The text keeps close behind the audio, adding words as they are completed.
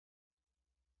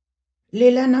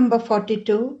Leela number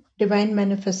 42, Divine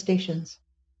Manifestations.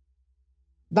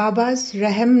 Baba's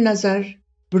Rehem Nazar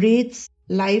breathes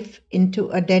life into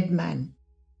a dead man.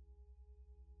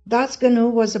 Das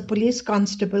Ganu was a police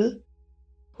constable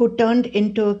who turned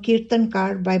into a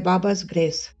kirtankar by Baba's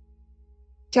grace.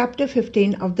 Chapter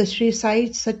 15 of the Sri Sai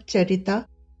Satcharita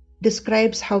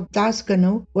describes how Das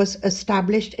Ganu was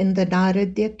established in the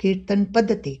Narrates Kirtan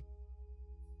Paddhati.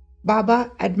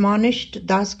 Baba admonished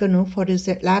Das Ganu for his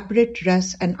elaborate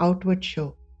dress and outward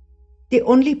show. The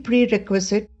only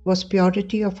prerequisite was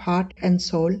purity of heart and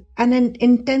soul and an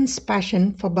intense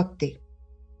passion for bhakti.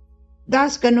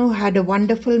 Das Ganu had a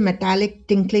wonderful metallic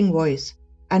tinkling voice,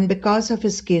 and because of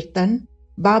his kirtan,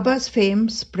 Baba's fame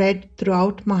spread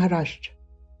throughout Maharashtra.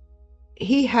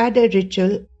 He had a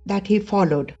ritual that he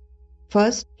followed.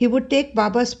 First, he would take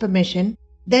Baba's permission.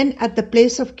 Then at the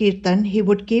place of kirtan, he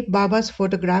would keep Baba's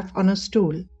photograph on a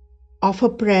stool, offer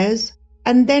prayers,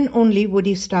 and then only would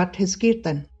he start his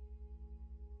kirtan.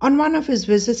 On one of his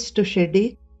visits to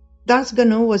Shirdi, Das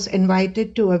Ganu was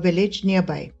invited to a village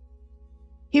nearby.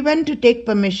 He went to take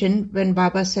permission when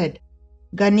Baba said,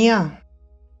 "Ganiya,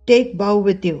 take Bhau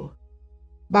with you."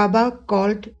 Baba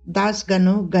called Das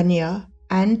Ganu Ganiya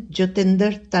and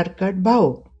Jyotinder Tarkad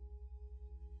Bhau.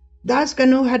 Das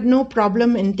Ganu had no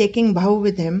problem in taking Bhau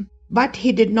with him, but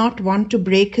he did not want to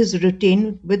break his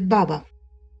routine with Baba.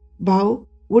 Bhau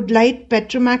would light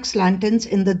Petromax lanterns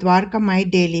in the Dwarka Mai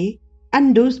daily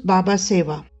and do Baba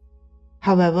Seva.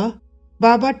 However,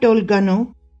 Baba told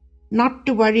Ganu not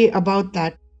to worry about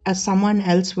that as someone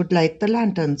else would light the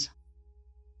lanterns.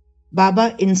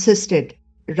 Baba insisted,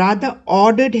 rather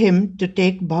ordered him to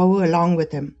take Bhau along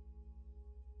with him.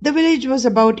 The village was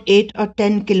about 8 or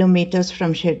 10 kilometers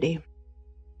from Shirdi.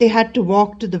 They had to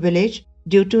walk to the village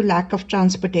due to lack of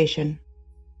transportation.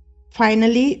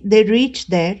 Finally, they reached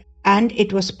there and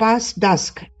it was past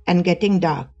dusk and getting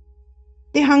dark.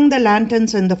 They hung the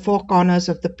lanterns in the four corners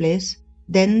of the place.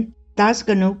 Then Das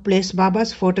Ganu placed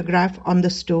Baba's photograph on the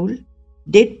stool,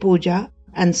 did puja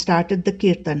and started the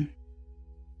kirtan.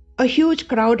 A huge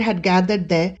crowd had gathered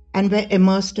there and were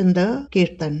immersed in the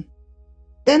kirtan.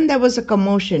 Then there was a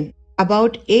commotion.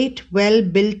 About 8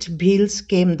 well-built Bhils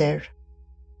came there.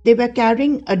 They were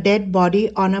carrying a dead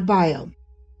body on a bier.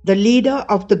 The leader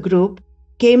of the group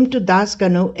came to Das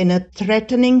Ganu in a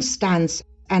threatening stance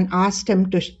and asked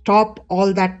him to stop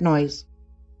all that noise.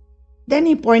 Then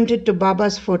he pointed to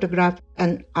Baba's photograph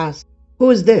and asked,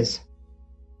 "Who is this?"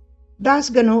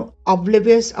 Das Ganu,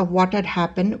 oblivious of what had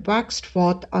happened, waxed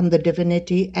forth on the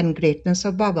divinity and greatness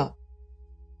of Baba.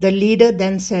 The leader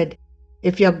then said,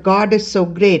 "If your God is so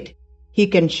great, he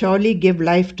can surely give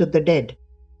life to the dead."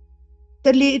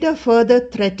 The leader further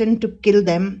threatened to kill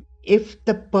them if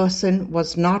the person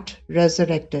was not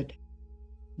resurrected.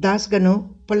 Das Ganu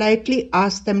politely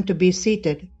asked them to be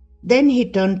seated. Then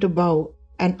he turned to Bhau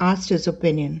and asked his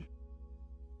opinion.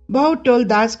 Bhau told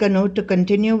Das Ganu to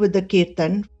continue with the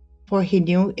kirtan, for he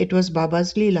knew it was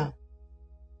Baba's Leela.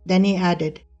 Then he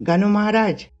added, "Ganu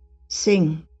Maharaj,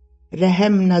 sing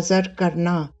Rehem Nazar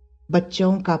Karna,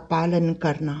 Bachon ka Palan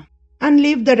Karna, and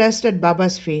leave the rest at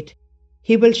Baba's feet.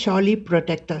 He will surely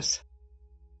protect us."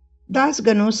 Das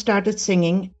Ganu started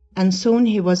singing and soon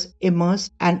he was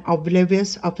immersed and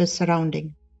oblivious of his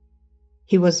surrounding.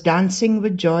 He was dancing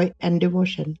with joy and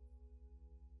devotion.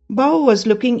 Bhau was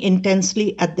looking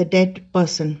intensely at the dead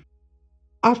person.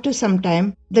 After some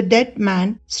time, the dead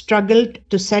man struggled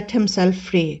to set himself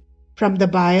free from the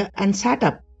bier and sat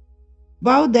up.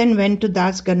 Bhau then went to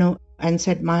Das Ganu and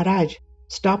said, "Maharaj,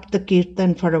 stop the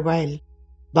kirtan for a while.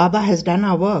 Baba has done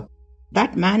our work.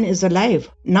 That man is alive.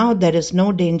 Now there is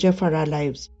no danger for our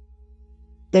lives."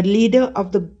 The leader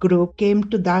of the group came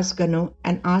to Das Ganu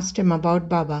and asked him about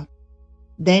Baba.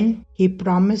 Then he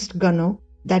promised Ganu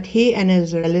that he and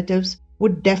his relatives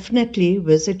would definitely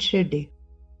visit Shirdi.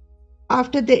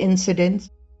 After the incident,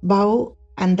 Bhau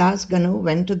and Das Ganu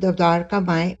went to the Dwarka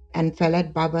Mai and fell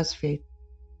at Baba's feet.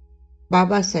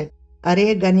 Baba said, "Are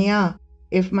Ganiya,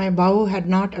 if my Bhau had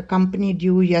not accompanied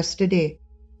you yesterday,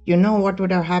 you know what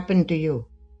would have happened to you."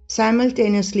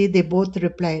 Simultaneously they both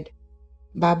replied,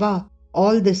 "Baba,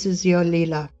 all this is your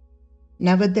Leela.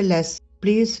 Nevertheless,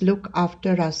 please look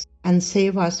after us and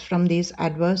save us from these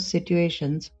adverse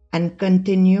situations and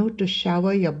continue to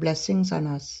shower your blessings on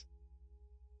us."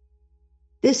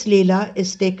 This Leela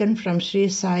is taken from Sri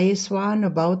Sai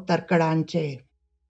Swanubhav Tarkadanche.